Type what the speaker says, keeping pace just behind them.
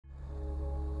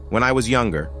When I was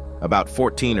younger, about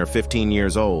 14 or 15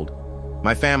 years old,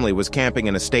 my family was camping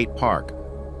in a state park.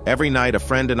 Every night, a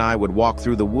friend and I would walk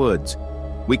through the woods.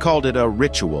 We called it a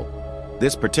ritual.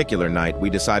 This particular night, we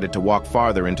decided to walk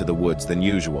farther into the woods than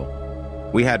usual.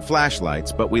 We had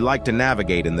flashlights, but we liked to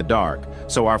navigate in the dark,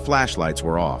 so our flashlights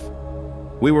were off.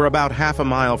 We were about half a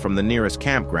mile from the nearest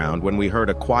campground when we heard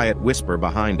a quiet whisper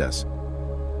behind us.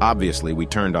 Obviously, we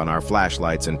turned on our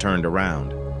flashlights and turned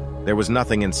around. There was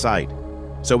nothing in sight,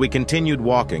 so we continued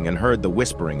walking and heard the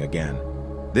whispering again.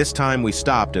 This time we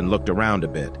stopped and looked around a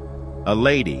bit. A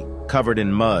lady, covered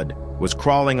in mud, was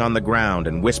crawling on the ground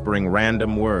and whispering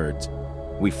random words.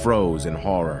 We froze in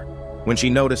horror. When she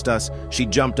noticed us, she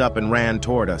jumped up and ran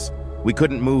toward us. We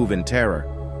couldn't move in terror.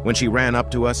 When she ran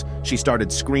up to us, she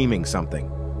started screaming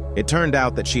something. It turned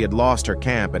out that she had lost her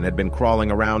camp and had been crawling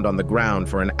around on the ground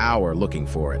for an hour looking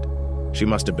for it. She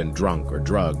must have been drunk or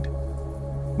drugged.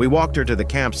 We walked her to the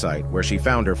campsite where she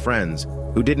found her friends,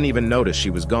 who didn't even notice she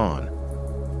was gone.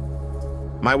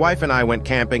 My wife and I went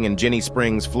camping in Ginny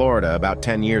Springs, Florida about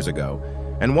 10 years ago,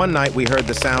 and one night we heard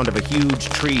the sound of a huge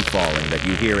tree falling that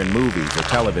you hear in movies or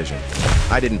television.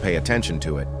 I didn't pay attention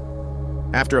to it.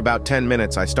 After about 10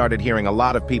 minutes, I started hearing a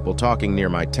lot of people talking near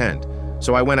my tent,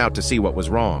 so I went out to see what was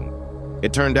wrong.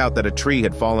 It turned out that a tree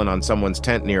had fallen on someone's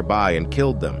tent nearby and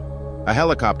killed them. A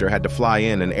helicopter had to fly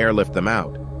in and airlift them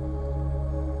out.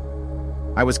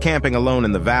 I was camping alone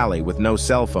in the valley with no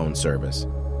cell phone service.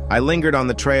 I lingered on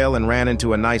the trail and ran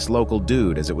into a nice local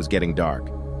dude as it was getting dark.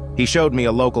 He showed me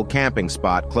a local camping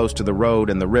spot close to the road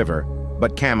and the river,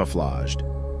 but camouflaged.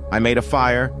 I made a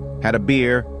fire, had a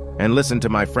beer, and listened to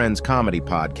my friend's comedy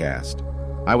podcast.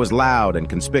 I was loud and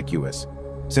conspicuous.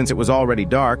 Since it was already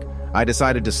dark, I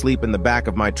decided to sleep in the back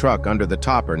of my truck under the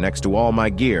topper next to all my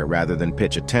gear rather than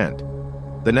pitch a tent.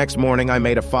 The next morning I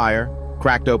made a fire,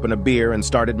 cracked open a beer, and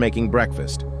started making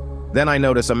breakfast. Then I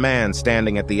noticed a man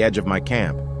standing at the edge of my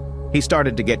camp. He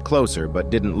started to get closer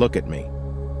but didn't look at me.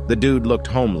 The dude looked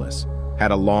homeless, had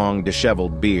a long,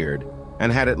 disheveled beard,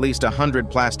 and had at least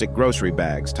 100 plastic grocery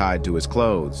bags tied to his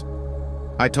clothes.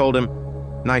 I told him,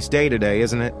 "Nice day today,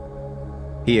 isn't it?"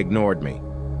 He ignored me.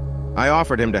 I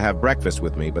offered him to have breakfast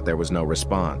with me, but there was no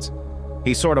response.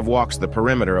 He sort of walks the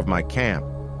perimeter of my camp.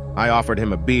 I offered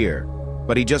him a beer,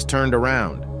 but he just turned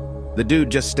around. The dude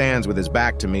just stands with his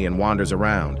back to me and wanders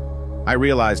around. I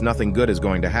realize nothing good is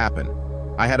going to happen.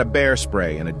 I had a bear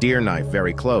spray and a deer knife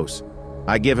very close.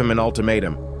 I give him an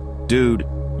ultimatum. "Dude,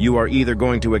 you are either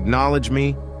going to acknowledge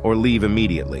me or leave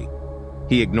immediately."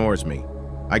 He ignores me.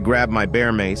 I grab my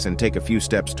bear mace and take a few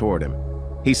steps toward him.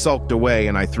 He sulked away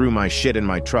and I threw my shit in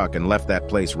my truck and left that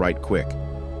place right quick.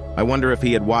 I wonder if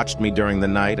he had watched me during the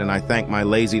night, and I thank my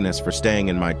laziness for staying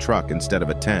in my truck instead of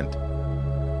a tent.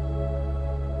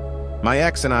 My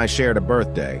ex and I shared a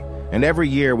birthday, and every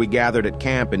year we gathered at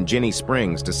camp in Ginny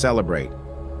Springs to celebrate.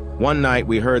 One night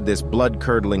we heard this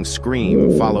blood-curdling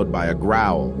scream followed by a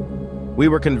growl. We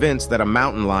were convinced that a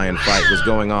mountain lion fight was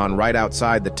going on right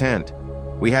outside the tent.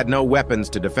 We had no weapons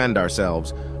to defend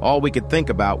ourselves. All we could think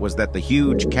about was that the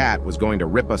huge cat was going to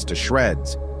rip us to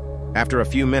shreds. After a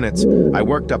few minutes, I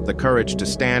worked up the courage to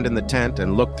stand in the tent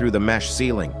and look through the mesh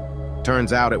ceiling.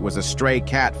 Turns out it was a stray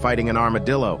cat fighting an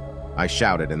armadillo. I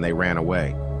shouted and they ran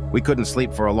away. We couldn't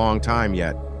sleep for a long time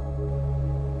yet.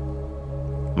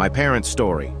 My parents'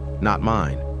 story, not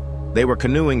mine. They were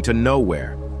canoeing to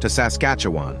nowhere, to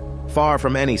Saskatchewan, far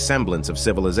from any semblance of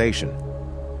civilization.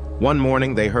 One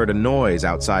morning they heard a noise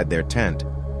outside their tent.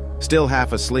 Still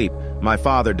half asleep, my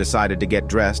father decided to get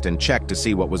dressed and check to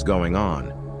see what was going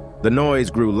on. The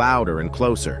noise grew louder and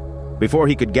closer. Before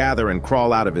he could gather and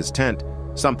crawl out of his tent,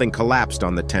 something collapsed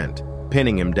on the tent,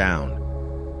 pinning him down.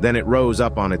 Then it rose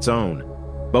up on its own.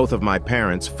 Both of my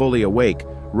parents, fully awake,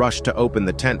 rushed to open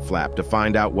the tent flap to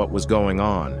find out what was going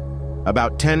on.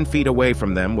 About 10 feet away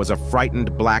from them was a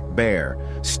frightened black bear,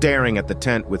 staring at the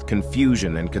tent with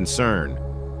confusion and concern.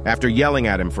 After yelling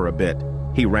at him for a bit,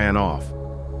 he ran off.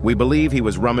 We believe he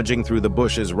was rummaging through the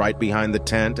bushes right behind the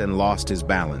tent and lost his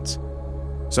balance.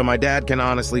 So my dad can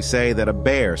honestly say that a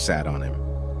bear sat on him.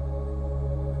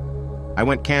 I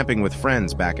went camping with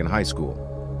friends back in high school.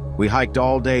 We hiked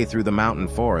all day through the mountain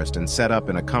forest and set up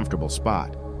in a comfortable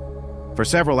spot. For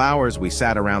several hours, we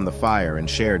sat around the fire and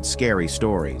shared scary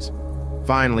stories.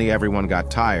 Finally, everyone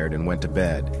got tired and went to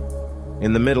bed.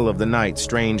 In the middle of the night,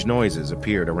 strange noises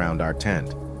appeared around our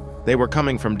tent. They were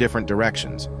coming from different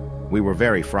directions. We were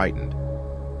very frightened.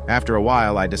 After a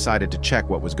while, I decided to check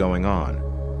what was going on.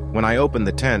 When I opened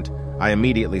the tent, I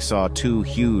immediately saw two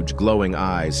huge glowing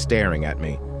eyes staring at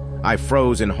me. I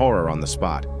froze in horror on the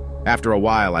spot. After a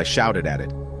while, I shouted at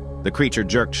it. The creature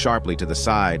jerked sharply to the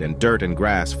side and dirt and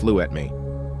grass flew at me.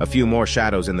 A few more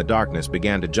shadows in the darkness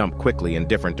began to jump quickly in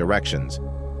different directions.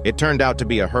 It turned out to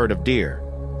be a herd of deer.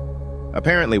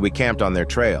 Apparently, we camped on their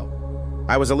trail.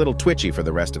 I was a little twitchy for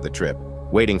the rest of the trip,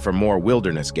 waiting for more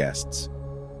wilderness guests.